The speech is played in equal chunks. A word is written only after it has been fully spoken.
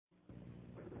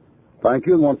Thank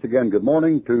you. And once again, good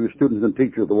morning to students and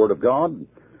teachers of the Word of God,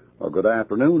 or good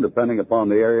afternoon, depending upon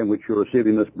the area in which you're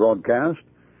receiving this broadcast.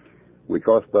 We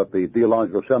trust that the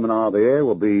Theological Seminar of the Air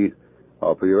will be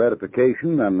for your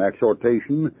edification and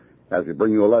exhortation as we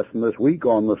bring you a lesson this week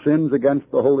on the sins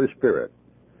against the Holy Spirit.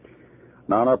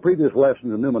 Now, in our previous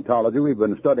lessons in pneumatology, we've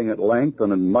been studying at length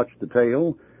and in much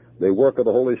detail the work of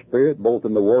the Holy Spirit, both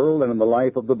in the world and in the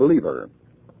life of the believer.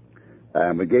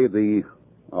 And we gave the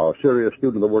serious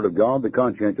student of the Word of God, the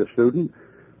conscientious student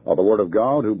of the Word of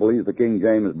God, who believes the King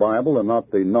James Bible and not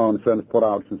the nonsense put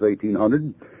out since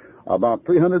 1800, about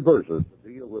 300 verses that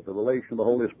deal with the relation of the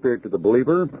Holy Spirit to the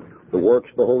believer, the works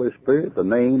of the Holy Spirit, the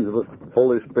names of the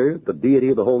Holy Spirit, the deity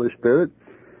of the Holy Spirit,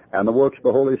 and the works of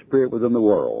the Holy Spirit within the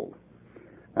world.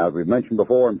 As we've mentioned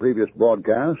before in previous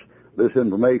broadcasts, this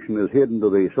information is hidden to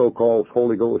the so-called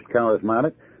Holy Ghost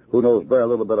charismatic, who knows very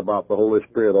little bit about the Holy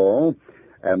Spirit at all,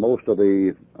 and most of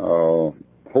the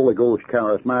Holy Ghost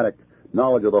charismatic,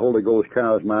 knowledge of the Holy Ghost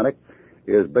charismatic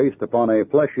is based upon a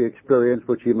fleshy experience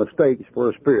which he mistakes for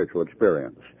a spiritual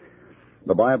experience.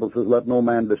 The Bible says, let no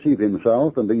man deceive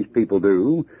himself, and these people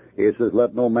do. It says,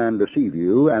 let no man deceive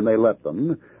you, and they let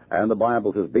them. And the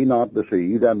Bible says, be not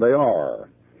deceived, and they are.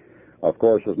 Of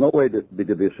course, there's no way to be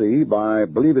deceived by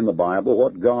believing the Bible,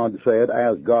 what God said,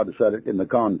 as God said it in the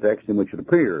context in which it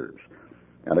appears.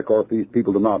 And, of course, these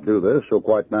people do not do this, so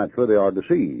quite naturally they are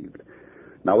deceived.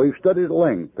 Now, we've studied at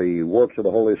length the works of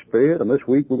the Holy Spirit, and this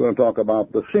week we're going to talk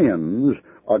about the sins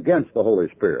against the Holy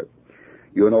Spirit.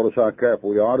 You'll notice how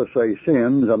careful we are to say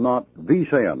sins and not the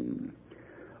sin.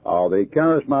 The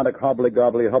charismatic,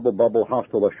 hobbly-gobbly, hubble-bubble,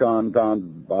 hostile,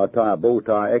 shantan,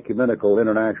 bow-tie, ecumenical,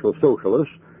 international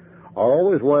socialists are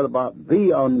always worried about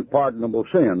the unpardonable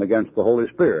sin against the Holy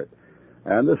Spirit.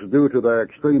 And this is due to their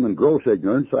extreme and gross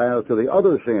ignorance as to the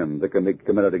other sin that can be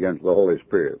committed against the Holy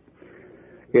Spirit.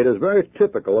 It is very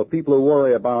typical of people who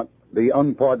worry about the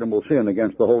unpardonable sin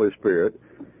against the Holy Spirit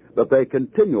that they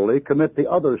continually commit the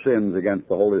other sins against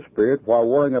the Holy Spirit while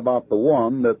worrying about the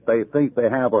one that they think they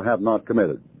have or have not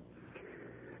committed.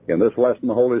 In this lesson,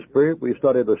 the Holy Spirit, we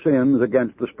study the sins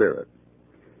against the Spirit.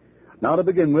 Now, to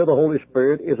begin with, the Holy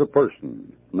Spirit is a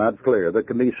person, and that's clear, that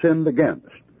can be sinned against.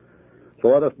 So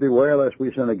let us beware lest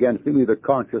we sin against him either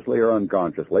consciously or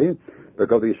unconsciously,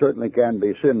 because he certainly can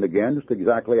be sinned against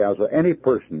exactly as any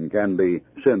person can be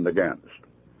sinned against.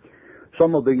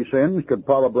 Some of these sins could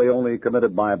probably only be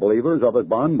committed by believers, others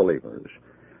by unbelievers.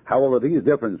 However, these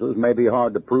differences may be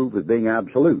hard to prove as being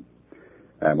absolute.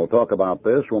 And we'll talk about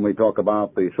this when we talk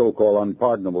about the so-called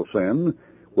unpardonable sin,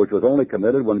 which was only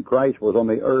committed when Christ was on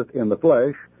the earth in the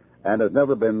flesh and has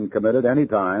never been committed any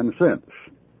time since.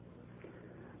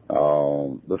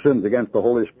 The sins against the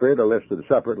Holy Spirit are listed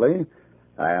separately,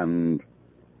 and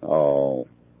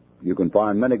you can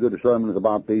find many good sermons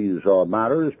about these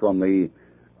matters from the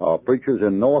preachers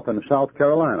in North and South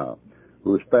Carolina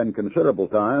who spend considerable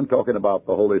time talking about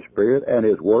the Holy Spirit and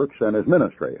his works and his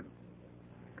ministry.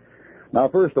 Now,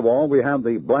 first of all, we have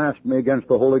the blasphemy against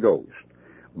the Holy Ghost.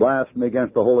 Blasphemy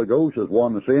against the Holy Ghost is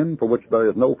one sin for which there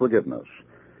is no forgiveness.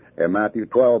 In Matthew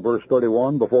 12, verse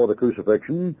 31, before the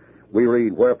crucifixion, we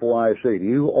read, wherefore I say to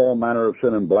you, all manner of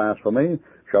sin and blasphemy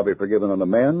shall be forgiven unto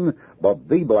men, but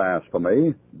the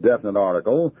blasphemy, definite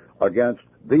article, against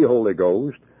the Holy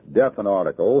Ghost, definite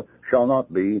article, shall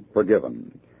not be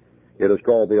forgiven. It is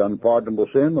called the unpardonable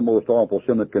sin, the most awful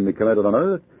sin that can be committed on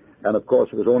earth, and of course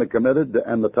it was only committed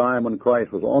in the time when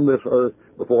Christ was on this earth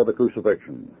before the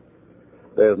crucifixion.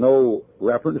 There's no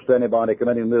reference to anybody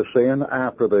committing this sin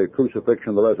after the crucifixion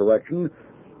and the resurrection,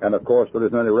 and of course there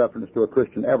isn't any reference to a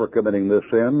Christian ever committing this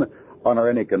sin under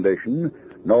any condition,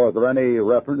 nor is there any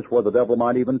reference where the devil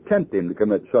might even tempt him to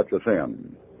commit such a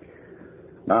sin.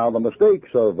 Now, the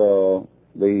mistakes of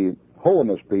the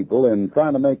holiness people in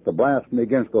trying to make the blasphemy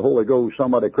against the Holy Ghost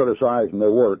somebody criticizing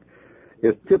their work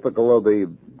is typical of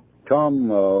the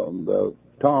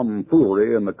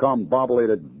tomfoolery and the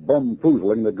combobulated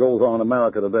bumfoozling that goes on in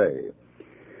America today.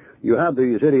 You have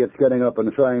these idiots getting up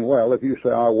and saying, well, if you say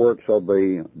our works of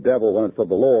the devil when it's of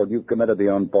the Lord, you've committed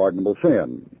the unpardonable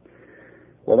sin.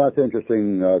 Well, that's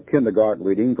interesting kindergarten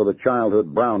reading for the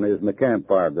childhood brownies and the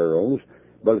campfire girls,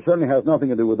 but it certainly has nothing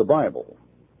to do with the Bible.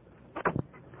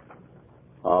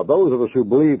 Those of us who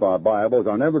believe our Bibles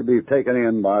are never to be taken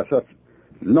in by such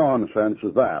nonsense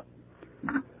as that.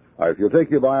 If you'll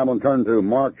take your Bible and turn to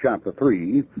Mark chapter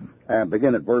 3 and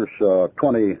begin at verse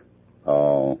 28,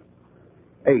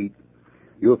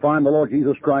 you'll find the Lord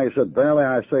Jesus Christ said, verily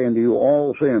I say unto you,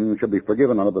 all sins shall be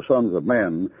forgiven unto the sons of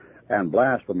men, and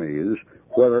blasphemies,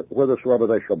 whithersoever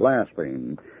they shall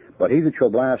blaspheme. But he that shall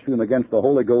blaspheme against the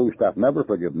Holy Ghost hath never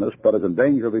forgiveness, but is in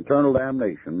danger of eternal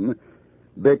damnation,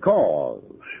 because.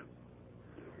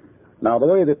 Now, the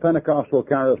way the Pentecostal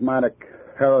charismatic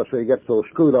heresy gets so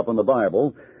screwed up in the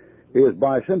Bible is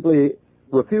by simply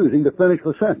refusing to finish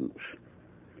the sentence.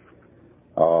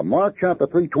 Mark chapter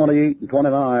 3, 28 and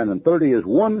 29 and 30 is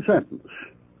one sentence.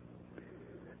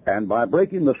 And by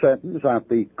breaking the sentence at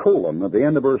the colon at the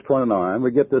end of verse 29,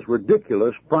 we get this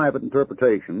ridiculous private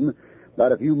interpretation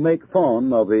that if you make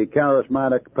fun of the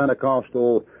charismatic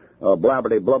Pentecostal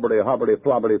blabberty, blubberty, hobberty,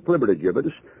 flobberty, flibberty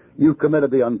gibbets, you've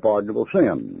committed the unpardonable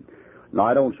sin. Now,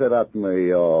 I don't say that from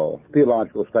a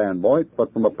theological standpoint,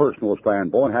 but from a personal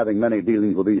standpoint, having many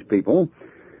dealings with these people,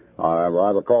 I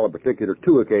recall in particular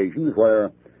two occasions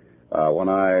where when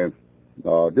I did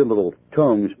a little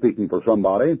tongue speaking for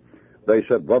somebody, they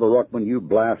said, "Brother Ruckman, you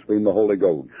blaspheme the Holy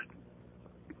Ghost."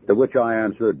 To which I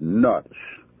answered, "Nuts."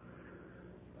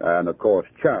 And, of course,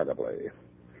 charitably.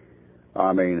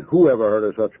 I mean, who ever heard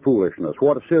of such foolishness?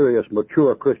 What a serious,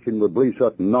 mature Christian would believe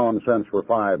such nonsense for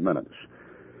 5 minutes?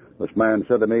 This man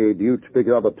said to me, "Do you speak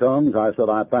in other tongues?" I said,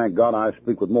 "I thank God I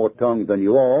speak with more tongues than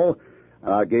you all."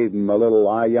 And I gave him a little,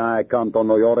 "Ay, canto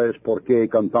no llores, porque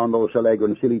cantando se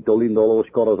alegran silito lindo los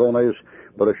corazones,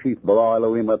 bereshith bara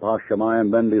Elohim et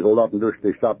hashemayim, bendis olaten durch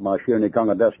die Stadt marschieren, die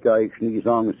kange deska, ich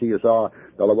schniesang, siasa,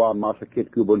 dalawad masakit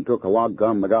kubuntuk, hawag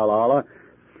gam magalala."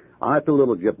 I threw a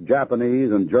little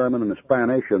Japanese and German and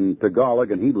Spanish and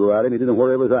Tagalog and Hebrew at him. He didn't know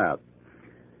where he was at.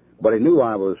 But he knew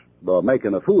I was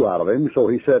making a fool out of him, so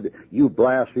he said, "You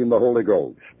blaspheme the Holy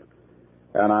Ghost."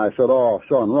 And I said, "Oh,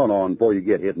 son, run on before you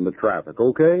get hit in the traffic,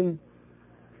 okay?"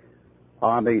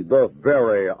 I mean, the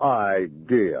very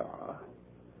idea.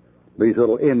 These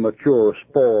little immature,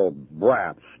 spoiled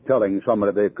brats telling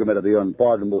somebody they've committed the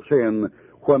unpardonable sin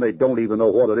when they don't even know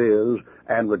what it is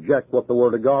and reject what the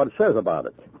Word of God says about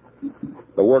it.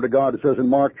 The Word of God says in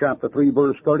Mark chapter 3,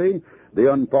 verse 30,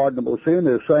 the unpardonable sin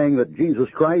is saying that Jesus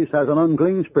Christ has an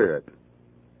unclean spirit.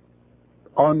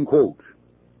 Unquote.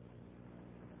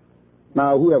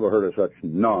 Now, who ever heard of such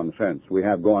nonsense we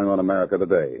have going on in America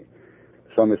today?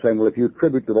 Some are saying, well, if you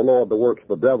attribute to the Lord the works of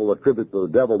the devil, attribute to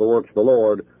the devil the works of the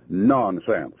Lord.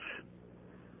 Nonsense.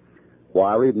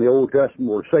 Why, I read in the Old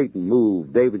Testament where Satan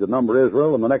moved David to number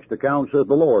Israel, and the next account says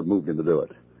the Lord moved him to do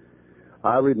it.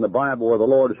 I read in the Bible where the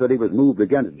Lord said he was moved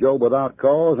against Job without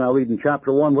cause, and I read in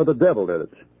chapter 1 where the devil did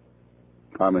it.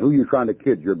 I mean, who are you trying to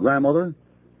kid, your grandmother?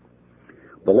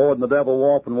 The Lord and the devil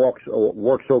often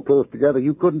work so close together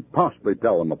you couldn't possibly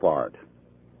tell them apart.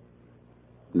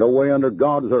 No way under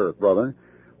God's earth, brother.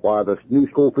 Why, the New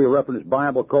Schofield Reference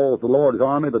Bible calls the Lord's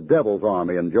army the devil's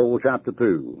army in Joel chapter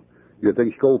 2. You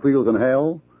think Schofield's in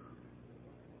hell?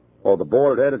 Or the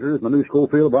board editors in the New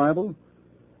Schofield Bible?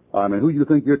 I mean, who do you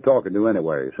think you're talking to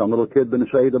anyway? Some little kid been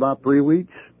saved about 3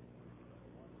 weeks?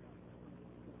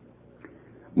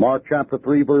 Mark chapter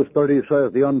 3, verse 30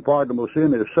 says the unpardonable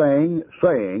sin is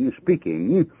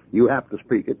speaking. You have to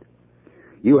speak it.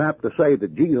 You have to say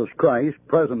that Jesus Christ,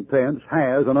 present tense,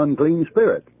 has an unclean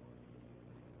spirit.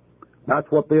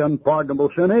 That's what the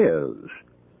unpardonable sin is.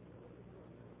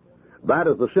 That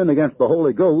is the sin against the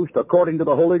Holy Ghost according to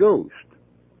the Holy Ghost.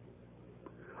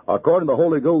 According to the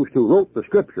Holy Ghost who wrote the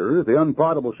Scriptures, the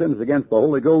unpardonable sins against the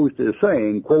Holy Ghost is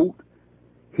saying, quote,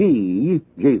 "He,"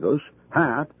 Jesus,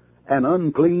 "hath an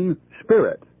unclean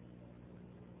spirit."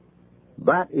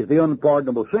 That is the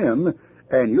unpardonable sin,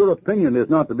 and your opinion is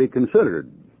not to be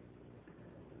considered.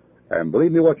 And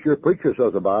believe me, what your preacher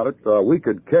says about it, we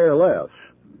could care less.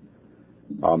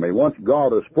 I mean, once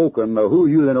God has spoken, who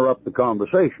you interrupt the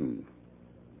conversation?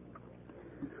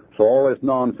 So all this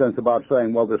nonsense about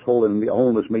saying, well, this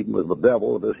wholeness meeting was the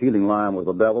devil, this healing line was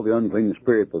the devil, the unclean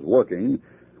spirit was working,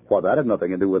 well, that had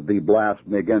nothing to do with the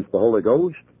blasphemy against the Holy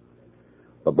Ghost.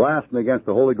 The blasphemy against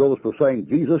the Holy Ghost was saying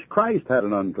Jesus Christ had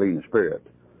an unclean spirit.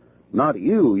 Not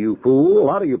you, you fool. A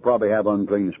lot of you probably have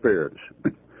unclean spirits.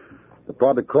 They're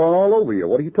probably crawling all over you.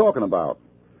 What are you talking about?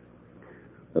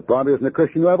 There probably isn't a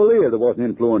Christian who ever lived that wasn't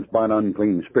influenced by an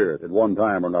unclean spirit at one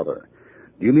time or another.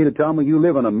 Do you mean to tell me you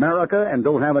live in America and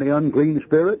don't have any unclean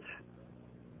spirits?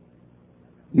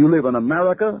 You live in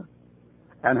America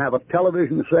and have a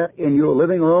television set in your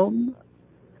living room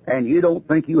and you don't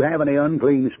think you have any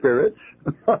unclean spirits?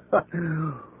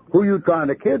 Who are you trying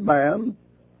to kid, man?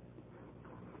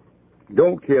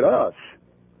 Don't kid us.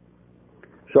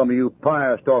 Some of you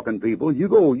pious-talking people, you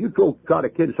go try to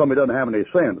kid somebody who doesn't have any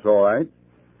sense, all right?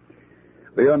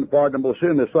 The unpardonable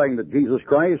sin is saying that Jesus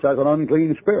Christ has an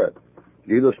unclean spirit.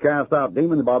 Jesus cast out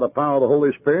demons by the power of the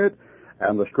Holy Spirit,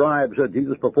 and the scribes said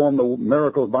Jesus performed the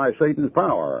miracles by Satan's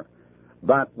power.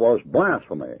 That was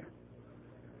blasphemy.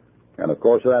 And, of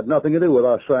course, it had nothing to do with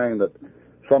us saying that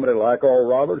somebody like Oral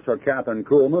Roberts or Catherine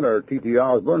Kuhlman or T.T.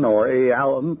 Osborne or A.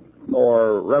 Allen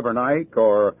or Reverend Ike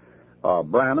or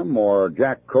Branham or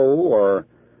Jack Coe or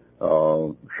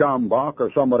Schambach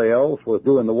or somebody else was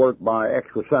doing the work by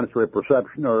extrasensory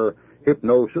perception or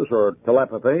hypnosis or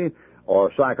telepathy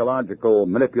or psychological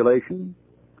manipulation.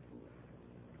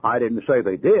 I didn't say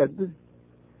they did,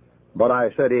 but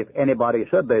I said if anybody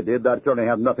said they did, that certainly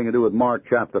had nothing to do with Mark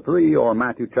chapter 3 or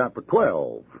Matthew chapter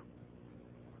 12.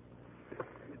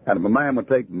 And if a man would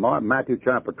take Matthew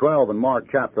chapter 12 and Mark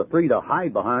chapter 3 to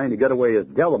hide behind to get away his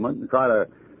devilment and try to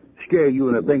scare you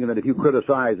into thinking that if you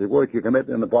criticize his work you commit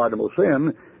unpardonable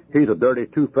sin, he's a dirty,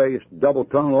 two-faced,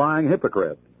 double-tongued, lying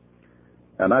hypocrite.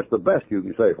 And that's the best you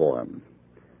can say for him.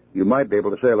 You might be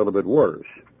able to say a little bit worse.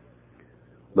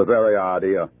 The very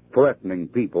idea of threatening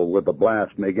people with the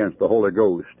blasphemy against the Holy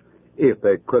Ghost if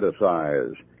they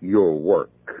criticize your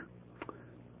work.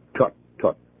 Tut,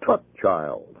 tut, tut,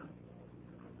 child.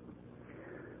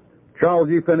 Charles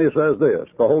G. Finney says this: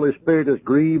 the Holy Spirit is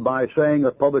grieved by saying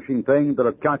or publishing things that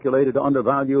are calculated to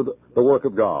undervalue the work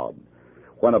of God.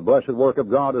 When a blessed work of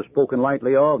God is spoken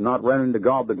lightly of, not rendering to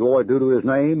God the glory due to His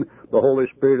name, the Holy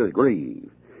Spirit is grieved.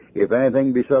 If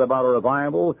anything be said about a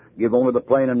revival, give only the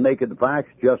plain and naked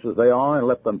facts just as they are and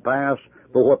let them pass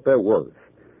for what they're worth.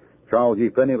 Charles G.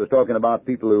 Finney was talking about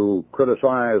people who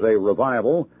criticize a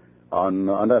revival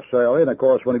unnecessarily, and of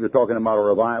course when he was talking about a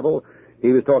revival,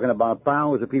 he was talking about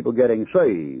thousands of people getting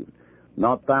saved,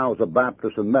 not thousands of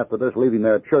Baptists and Methodists leaving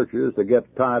their churches to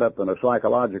get tied up in a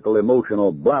psychological,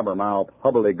 emotional blabbermouth,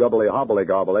 hubbly-gubbly,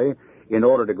 hobbly-gobbly, in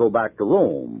order to go back to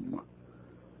Rome.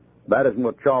 That isn't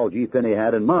what Charles G. Finney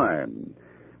had in mind.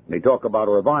 When he talked about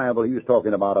a revival, he was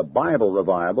talking about a Bible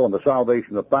revival and the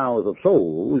salvation of thousands of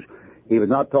souls. He was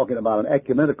not talking about an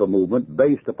ecumenical movement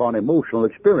based upon emotional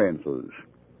experiences.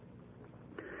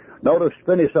 Notice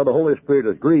Finney said the Holy Spirit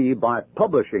is grieved by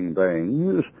publishing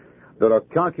things that are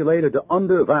calculated to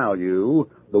undervalue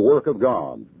the work of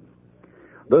God.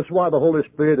 This is why the Holy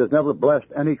Spirit has never blessed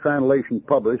any translation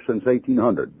published since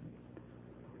 1800.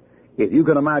 If you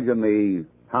can imagine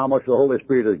how much the Holy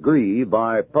Spirit is grieved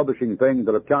by publishing things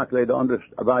that are calculated to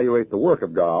undervalue the work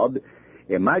of God,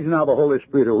 imagine how the Holy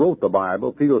Spirit who wrote the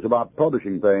Bible feels about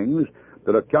publishing things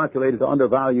that are calculated to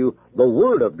undervalue the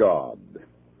Word of God.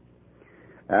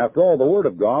 After all, the Word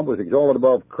of God was exalted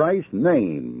above Christ's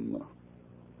name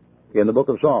in the book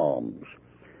of Psalms.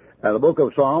 And in the book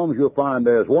of Psalms, you'll find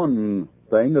there's one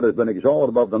thing that has been exalted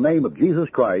above the name of Jesus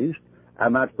Christ,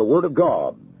 and that's the Word of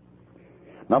God.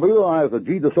 Now, we realize that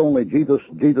Jesus only, Jesus,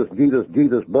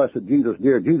 blessed Jesus,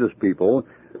 dear Jesus people,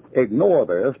 ignore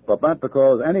this, but that's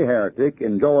because any heretic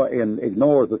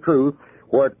ignores the truth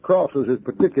where it crosses his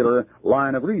particular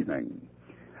line of reasoning.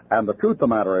 And the truth of the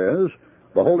matter is,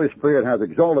 the Holy Spirit has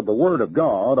exalted the Word of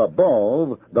God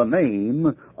above the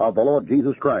name of the Lord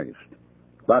Jesus Christ.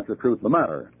 That's the truth of the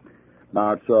matter.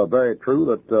 Now, it's very true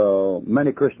that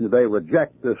many Christians today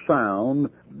reject this sound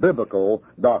biblical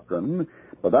doctrine,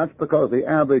 but that's because the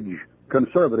average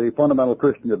conservative fundamental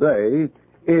Christian today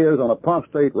is an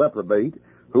apostate reprobate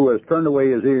who has turned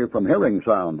away his ear from hearing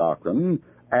sound doctrine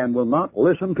and will not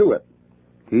listen to it.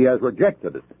 He has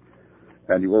rejected it.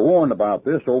 And you were warned about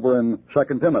this over in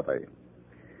 2 Timothy.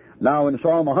 Now, in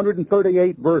Psalm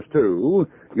 138, verse 2,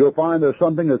 you'll find there's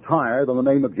something that's higher than the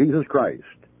name of Jesus Christ.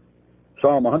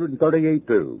 Psalm 138,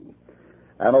 2.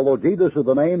 And although Jesus is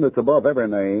the name that's above every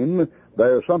name,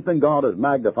 there's something God has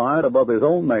magnified above His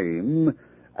own name,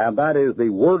 and that is the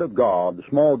Word of God,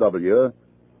 small w,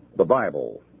 the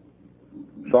Bible.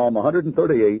 Psalm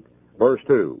 138, verse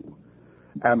 2.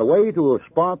 And the way to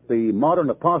spot the modern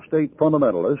apostate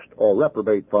fundamentalist, or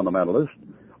reprobate fundamentalist,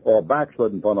 or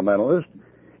backslidden fundamentalist,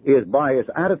 is by his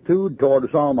attitude toward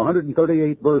Psalm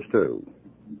 138, verse 2.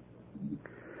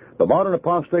 The modern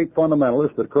apostate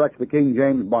fundamentalist that corrects the King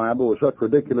James Bible with such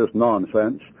ridiculous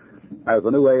nonsense as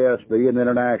the New ASB and the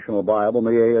International Bible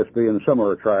and the ASB and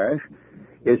similar trash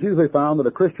is usually found at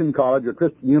a Christian college or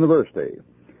Christian university.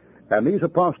 And these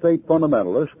apostate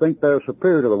fundamentalists think they're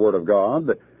superior to the Word of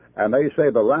God, and they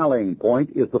say the rallying point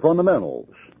is the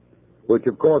fundamentals, which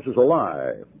of course is a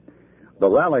lie. The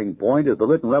rallying point is the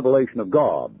written revelation of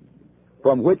God,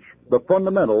 from which the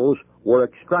fundamentals were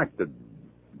extracted.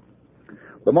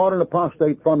 The modern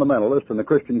apostate fundamentalist in the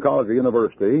Christian college or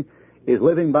university is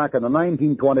living back in the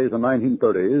 1920s and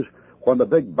 1930s when the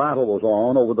big battle was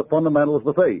on over the fundamentals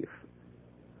of the faith.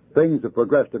 Things have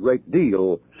progressed a great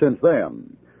deal since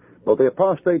then. But the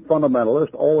apostate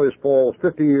fundamentalist always falls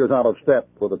 50 years out of step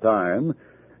with the time,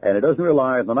 and it doesn't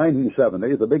realize in the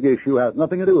 1970s the big issue has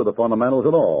nothing to do with the fundamentals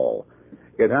at all.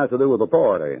 It has to do with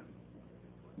authority.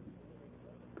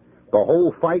 The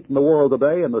whole fight in the world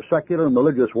today, in the secular and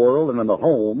religious world, and in the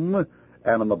home,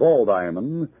 and in the ball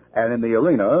diamond, and in the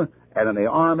arena, And in the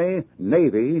Army,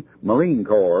 Navy, Marine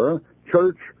Corps,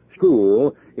 church,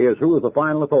 school, is who is the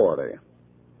final authority.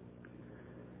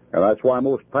 And that's why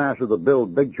most pastors that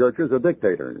build big churches are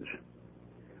dictators.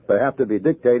 They have to be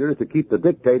dictators to keep the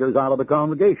dictators out of the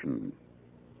congregation.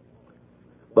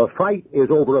 The fight is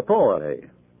over authority.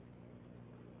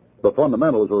 The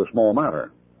fundamentals are a small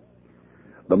matter.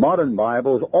 The modern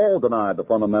Bibles all deny the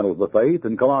fundamentals of the faith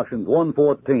in Colossians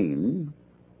 1:14,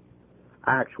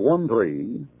 Acts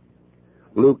 1:3,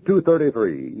 Luke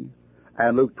 2:33,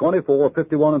 and Luke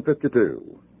 24:51 and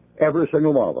 52. Every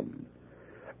single one of them.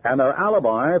 And their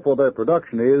alibi for their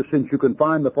production is, since you can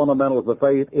find the fundamentals of the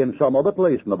faith in some other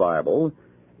place in the Bible,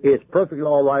 it's perfectly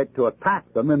all right to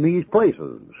attack them in these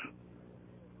places.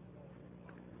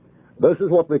 This is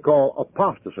what we call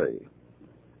apostasy,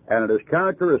 and it is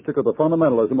characteristic of the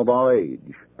fundamentalism of our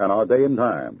age and our day and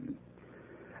time.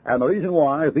 And the reason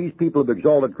why is these people have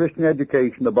exalted Christian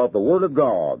education above the Word of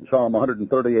God, Psalm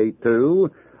 138:2,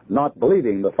 not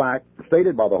believing the fact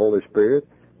stated by the Holy Spirit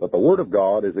that the Word of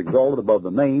God is exalted above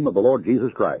the name of the Lord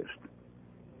Jesus Christ.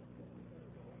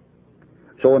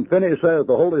 So when Finney says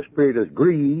the Holy Spirit is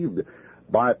grieved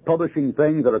by publishing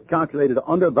things that are calculated to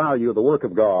undervalue the work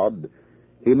of God,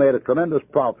 he made a tremendous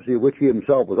prophecy which he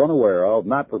himself was unaware of,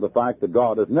 not for the fact that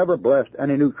God has never blessed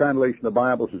any new translation of the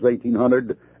Bible since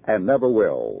 1800 and never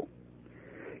will.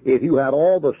 If you had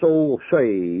all the souls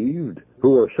saved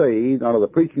who are saved under the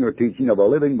preaching or teaching of a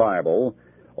living Bible,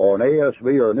 or an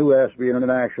ASV or a New SB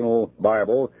International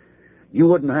Bible, you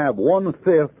wouldn't have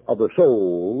 1/5 of the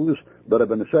souls that have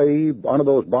been saved under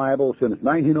those Bibles since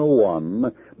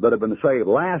 1901 that have been saved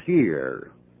last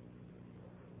year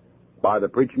by the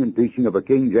preaching and teaching of a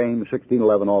King James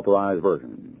 1611 authorized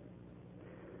version.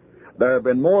 There have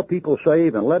been more people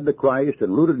saved and led to Christ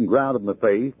and rooted and grounded in the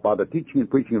faith by the teaching and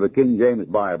preaching of the King James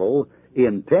Bible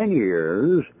in 10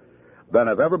 years than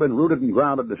have ever been rooted and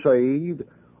grounded and saved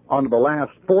under the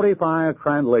last 45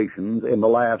 translations in the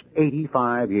last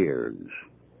 85 years.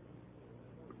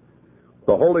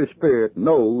 The Holy Spirit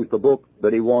knows the book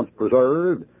that he wants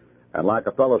preserved, and like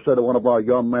a fellow said to one of our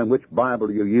young men, "Which Bible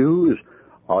do you use?"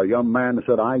 Our young man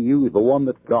said, "I use the one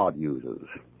that God uses."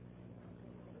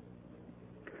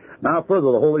 Now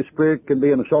further, the Holy Spirit can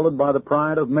be insulted by the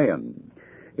pride of men.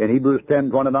 In Hebrews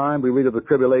 10:29, we read of the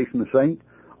tribulation saint,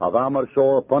 of how much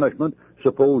sore punishment,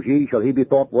 suppose ye, shall he be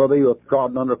thought worthy who hath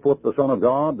trodden under foot the Son of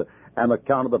God, and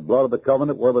accounted the blood of the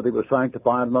covenant wherewith he was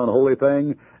sanctified an unholy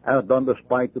thing, and hath done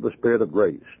despite to the Spirit of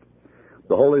grace.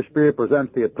 The Holy Spirit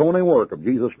presents the atoning work of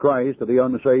Jesus Christ to the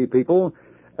unsaved people,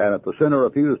 and if the sinner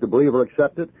refuses to believe or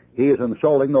accept it, he is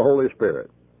insulting the Holy Spirit.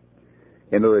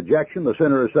 In the rejection, the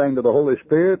sinner is saying to the Holy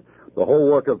Spirit, the whole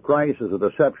work of Christ is a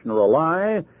deception or a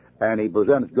lie, and he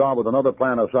presents God with another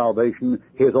plan of salvation,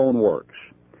 his own works.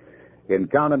 In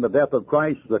counting the death of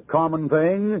Christ as a common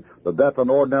thing, the death of an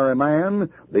ordinary man,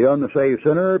 the unsaved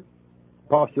sinner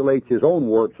postulates his own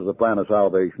works as a plan of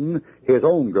salvation, his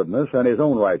own goodness and his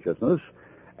own righteousness,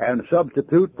 and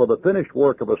substitute for the finished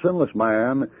work of a sinless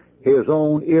man his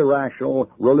own irrational,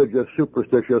 religious,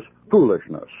 superstitious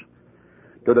foolishness.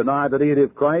 To deny the deity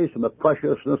of Christ and the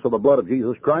preciousness of the blood of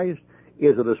Jesus Christ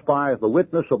is to despise the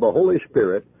witness of the Holy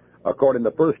Spirit, according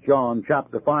to 1 John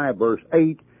chapter 5, verse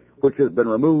 8, which has been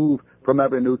removed from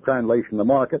every new translation in the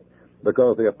market,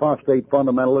 because the apostate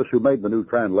fundamentalists who made the new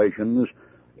translations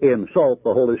insult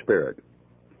the Holy Spirit.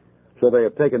 So they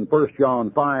have taken 1 John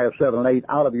 5, 7, and 8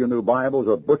 out of your new Bibles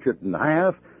or butchered it in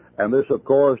half, and this, of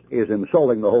course, is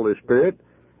insulting the Holy Spirit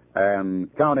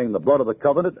and counting the blood of the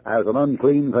covenant as an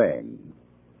unclean thing.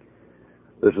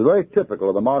 This is very typical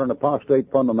of the modern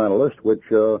apostate fundamentalist,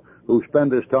 who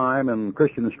spend his time in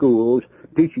Christian schools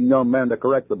teaching young men to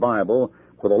correct the Bible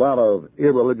with a lot of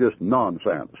irreligious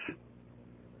nonsense.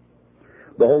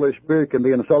 The Holy Spirit can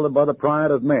be insulted by the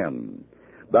pride of men.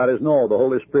 That is, no, the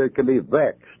Holy Spirit can be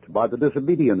vexed by the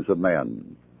disobedience of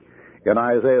men. In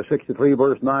Isaiah 63,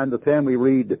 verse 9 to 10, we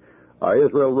read,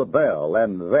 Israel rebelled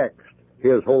and vexed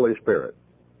his Holy Spirit.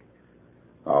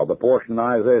 The portion in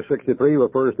Isaiah 63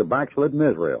 refers to backslidden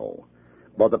Israel.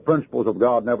 But the principles of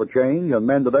God never change, and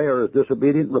men today are as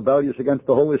disobedient and rebellious against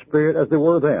the Holy Spirit as they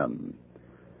were then.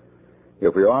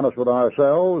 If we're honest with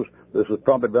ourselves, this has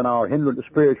probably been our hindrance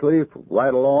spiritually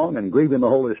right along, and grieving the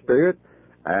Holy Spirit,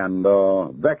 and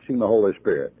vexing the Holy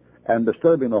Spirit, and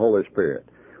disturbing the Holy Spirit.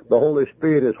 The Holy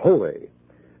Spirit is holy,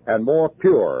 and more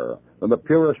pure than the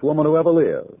purest woman who ever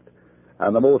lived.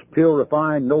 And the most pure,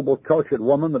 refined, noble, cultured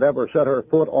woman that ever set her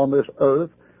foot on this earth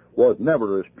was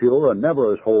never as pure, and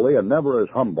never as holy, and never as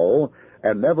humble,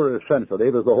 and never as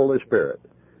sensitive as the Holy Spirit.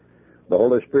 The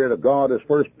Holy Spirit of God is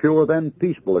first pure, then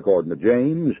peaceable, according to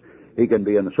James. he can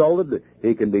be insulted,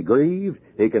 he can be grieved,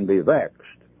 he can be vexed.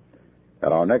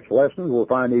 At our next lessons, we'll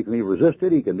find he can be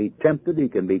resisted, he can be tempted, he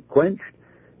can be quenched,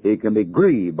 he can be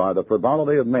grieved by the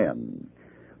frivolity of men.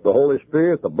 The Holy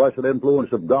Spirit, the blessed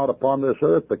influence of God upon this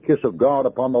earth, the kiss of God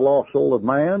upon the lost soul of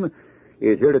man,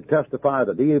 is here to testify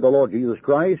the deity of the Lord Jesus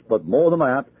Christ, but more than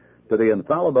that, to the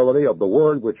infallibility of the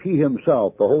Word which He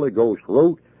Himself, the Holy Ghost,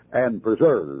 wrote and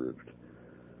preserved.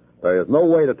 There is no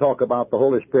way to talk about the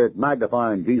Holy Spirit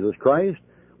magnifying Jesus Christ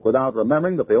without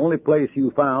remembering that the only place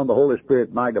you found the Holy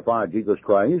Spirit magnified Jesus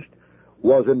Christ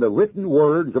was in the written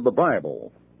words of the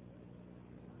Bible.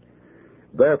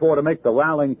 Therefore, to make the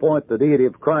rallying point the deity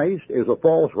of Christ is a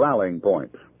false rallying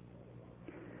point.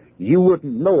 You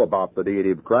wouldn't know about the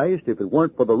deity of Christ if it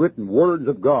weren't for the written words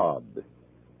of God.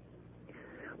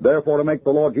 Therefore, to make the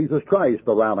Lord Jesus Christ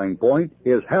the rallying point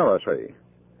is heresy.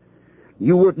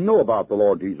 You wouldn't know about the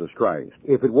Lord Jesus Christ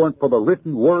if it weren't for the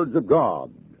written words of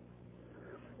God.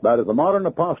 That is, the modern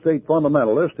apostate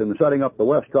fundamentalist, in setting up the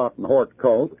Westcott and Hort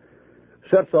cult,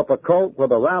 sets up a cult where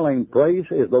the rallying place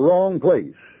is the wrong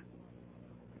place.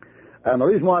 And the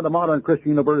reason why the modern Christian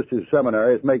universities and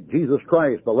seminaries make Jesus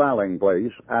Christ the rallying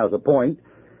place as a point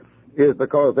is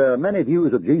because there are many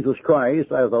views of Jesus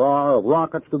Christ as there are of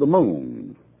rockets to the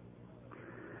moon.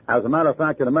 As a matter of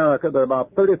fact, in America, there are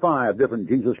about 35 different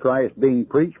Jesus Christ being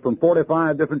preached from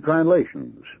 45 different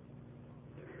translations.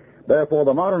 Therefore,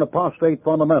 the modern apostate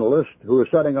fundamentalist who is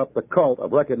setting up the cult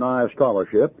of recognized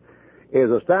scholarship is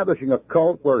establishing a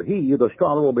cult where he, the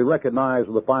scholar, will be recognized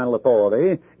as the final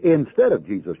authority instead of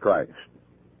Jesus Christ.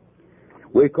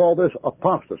 We call this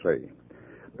apostasy.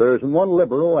 There's one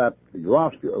liberal at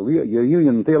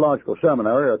Union Theological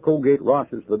Seminary or Colgate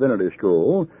Rochester Divinity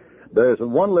School. There's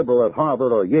one liberal at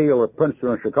Harvard or Yale or Princeton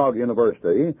or Chicago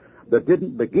University that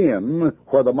didn't begin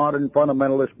where the modern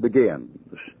fundamentalist begins,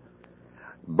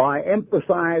 by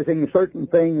emphasizing certain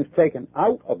things taken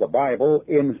out of the Bible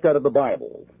instead of the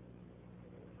Bible.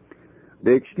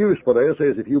 The excuse for this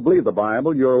is if you believe the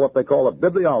Bible, you're what they call a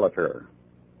bibliolater.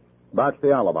 That's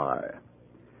the alibi.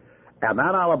 And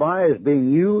that alibi is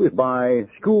being used by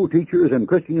school teachers in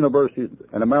Christian universities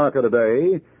in America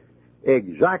today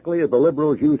exactly as the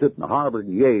liberals used it in Harvard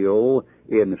and Yale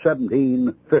in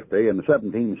 1750 and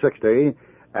 1760,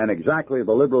 and exactly as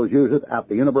the liberals used it at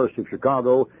the University of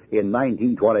Chicago in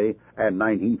 1920 and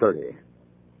 1930.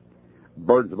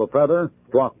 Birds of a feather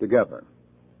flock together.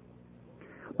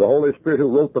 The Holy Spirit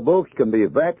who wrote the books can be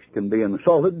vexed, can be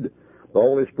insulted. The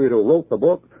Holy Spirit who wrote the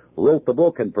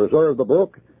book and preserved the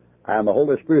book. And the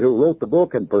Holy Spirit who wrote the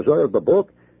book and preserved the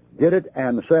book did it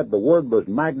and said the Word was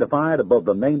magnified above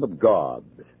the name of God.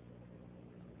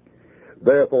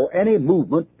 Therefore, any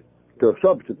movement to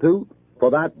substitute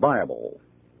for that Bible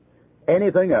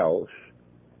anything else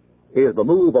is the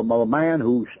move of a man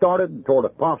who started toward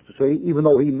apostasy, even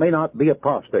though he may not be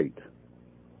apostate.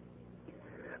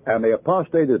 And the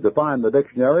apostate is defined in the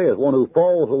dictionary as one who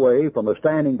falls away from a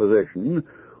standing position,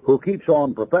 who keeps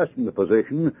on professing the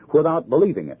position without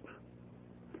believing it.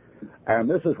 And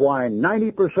this is why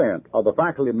 90% of the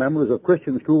faculty members of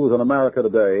Christian schools in America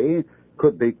today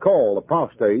could be called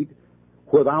apostate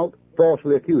without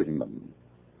falsely accusing them.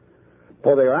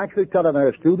 For they are actually telling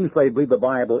their students they believe the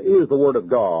Bible is the Word of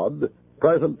God,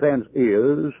 present tense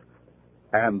is,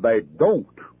 and they don't.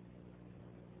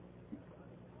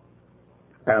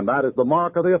 And that is the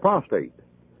mark of the apostate,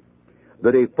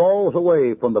 that he falls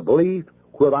away from the belief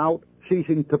without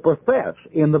ceasing to profess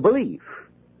in the belief.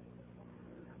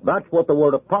 That's what the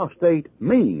word apostate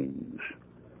means.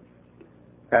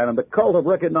 And in the cult of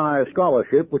recognized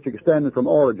scholarship, which extends from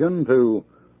Origen to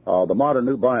the modern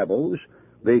New Bibles,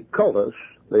 the cultists,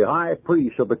 the high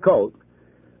priests of the cult,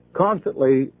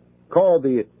 constantly call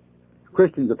the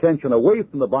Christian's attention away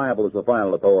from the Bible as the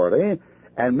final authority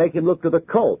and make him look to the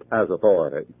cult as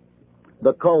authority.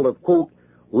 The cult of, quote,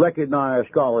 recognized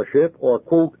scholarship or,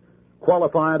 quote,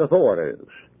 qualified authorities.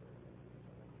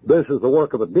 This is the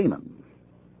work of a demon,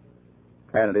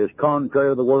 and it is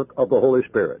contrary to the work of the Holy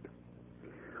Spirit.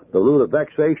 The root of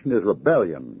vexation is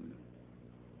rebellion.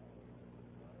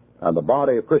 And the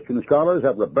body of Christian scholars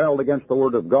have rebelled against the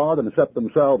Word of God and set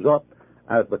themselves up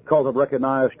as the cult of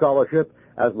recognized scholarship,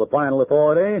 as the final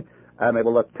authority, and they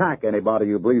will attack anybody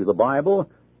who believes the Bible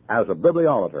as a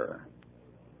bibliolater.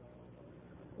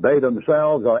 They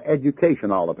themselves are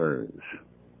educationolaters.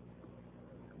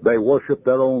 They worship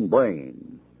their own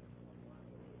brain.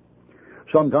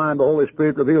 Sometimes the Holy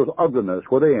Spirit reveals ugliness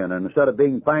within, and instead of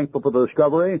being thankful for the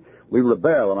discovery, we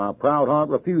rebel, and our proud heart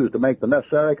refuses to make the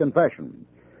necessary confession.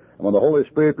 And when the Holy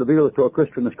Spirit reveals to a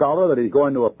Christian scholar that he's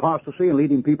going to apostasy and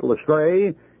leading people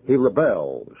astray, he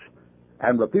rebels.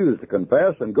 and refuses to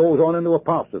confess and goes on into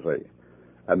apostasy.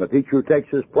 And the teacher who takes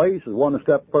his place is one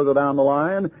step further down the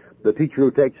line. The teacher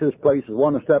who takes his place is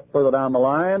one step further down the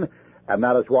line. And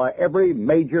that is why every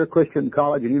major Christian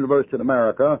college and university in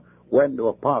America went into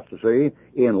apostasy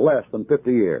in less than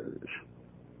 50 years.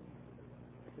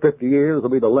 50 years will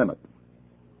be the limit.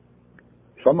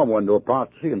 Some of them went into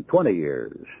apostasy in 20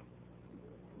 years.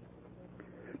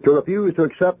 To refuse to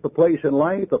accept the place in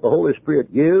life that the Holy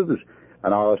Spirit gives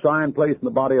and our assigned place in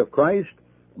the body of Christ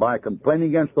by complaining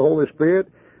against the Holy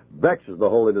Spirit vexes the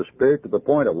Holy Spirit to the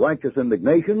point of righteous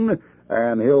indignation,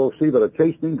 and he'll see that a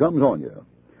chastening comes on you.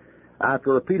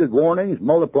 After repeated warnings,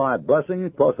 multiplied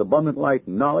blessings, plus abundant light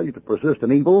and knowledge to persist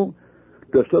in evil,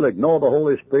 to still ignore the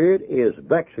Holy Spirit is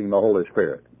vexing the Holy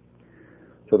Spirit.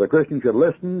 So the Christian should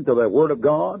listen to the Word of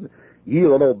God,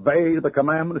 yield and obey the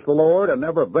commandments of the Lord, and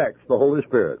never vex the Holy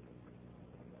Spirit.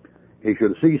 He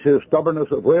should cease his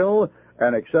stubbornness of will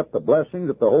and accept the blessings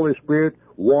that the Holy Spirit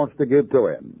wants to give to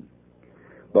him.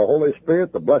 The Holy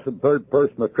Spirit, the blessed third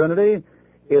person of the Trinity,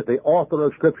 is the author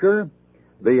of Scripture,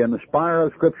 the inspirer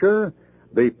of Scripture,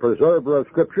 the preserver of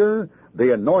Scripture,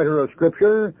 the anointer of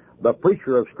Scripture, the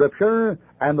preacher of Scripture,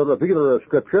 and the revealer of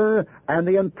Scripture, and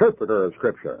the interpreter of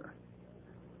Scripture.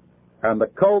 And the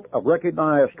cult of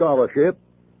recognized scholarship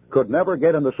could never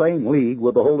get in the same league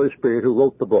with the Holy Spirit who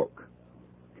wrote the book.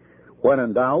 When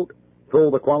in doubt,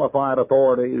 throw the qualified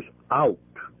authorities out.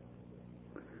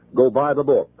 Go by the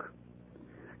book.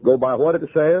 Go by what it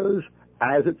says,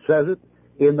 as it says it,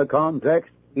 in the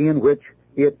context in which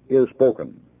it is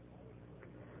spoken.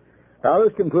 Now,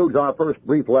 this concludes our first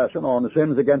brief lesson on the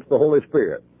sins against the Holy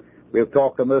Spirit. We have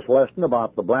talked in this lesson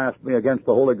about the blasphemy against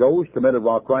the Holy Ghost committed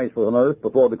while Christ was on earth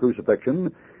before the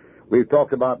crucifixion. We've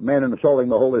talked about men insulting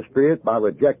the Holy Spirit by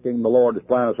rejecting the Lord's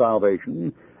plan of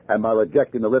salvation and by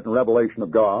rejecting the written revelation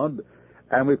of God.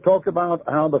 And we've talked about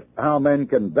how men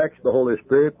can vex the Holy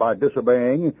Spirit by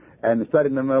disobeying and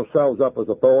setting themselves up as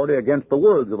authority against the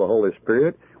words of the Holy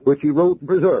Spirit, which He wrote and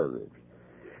preserved.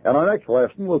 In our next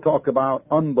lesson, we'll talk about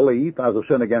unbelief as a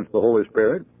sin against the Holy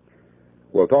Spirit.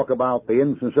 We'll talk about the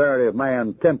insincerity of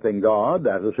man tempting God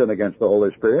as a sin against the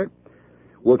Holy Spirit.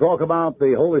 We'll talk about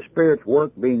the Holy Spirit's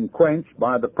work being quenched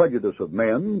by the prejudice of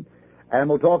men. And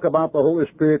we'll talk about the Holy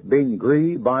Spirit being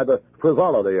grieved by the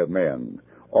frivolity of men,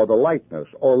 or the lightness,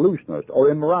 or looseness, or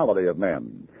immorality of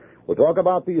men. We'll talk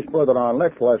about these further in our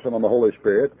next lesson on the Holy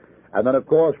Spirit. And then, of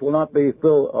course, we'll not be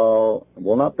through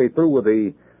with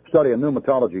the study of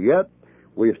pneumatology yet.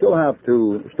 We still have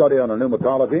to study on our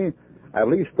pneumatology at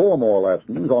least 4 more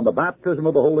lessons on the baptism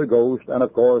of the Holy Ghost and,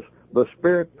 of course, the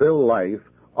Spirit-filled life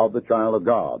of the child of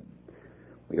God.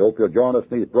 We hope you'll join us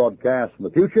in these broadcasts in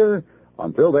the future.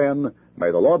 Until then,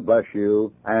 may the Lord bless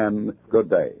you, and good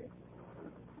day.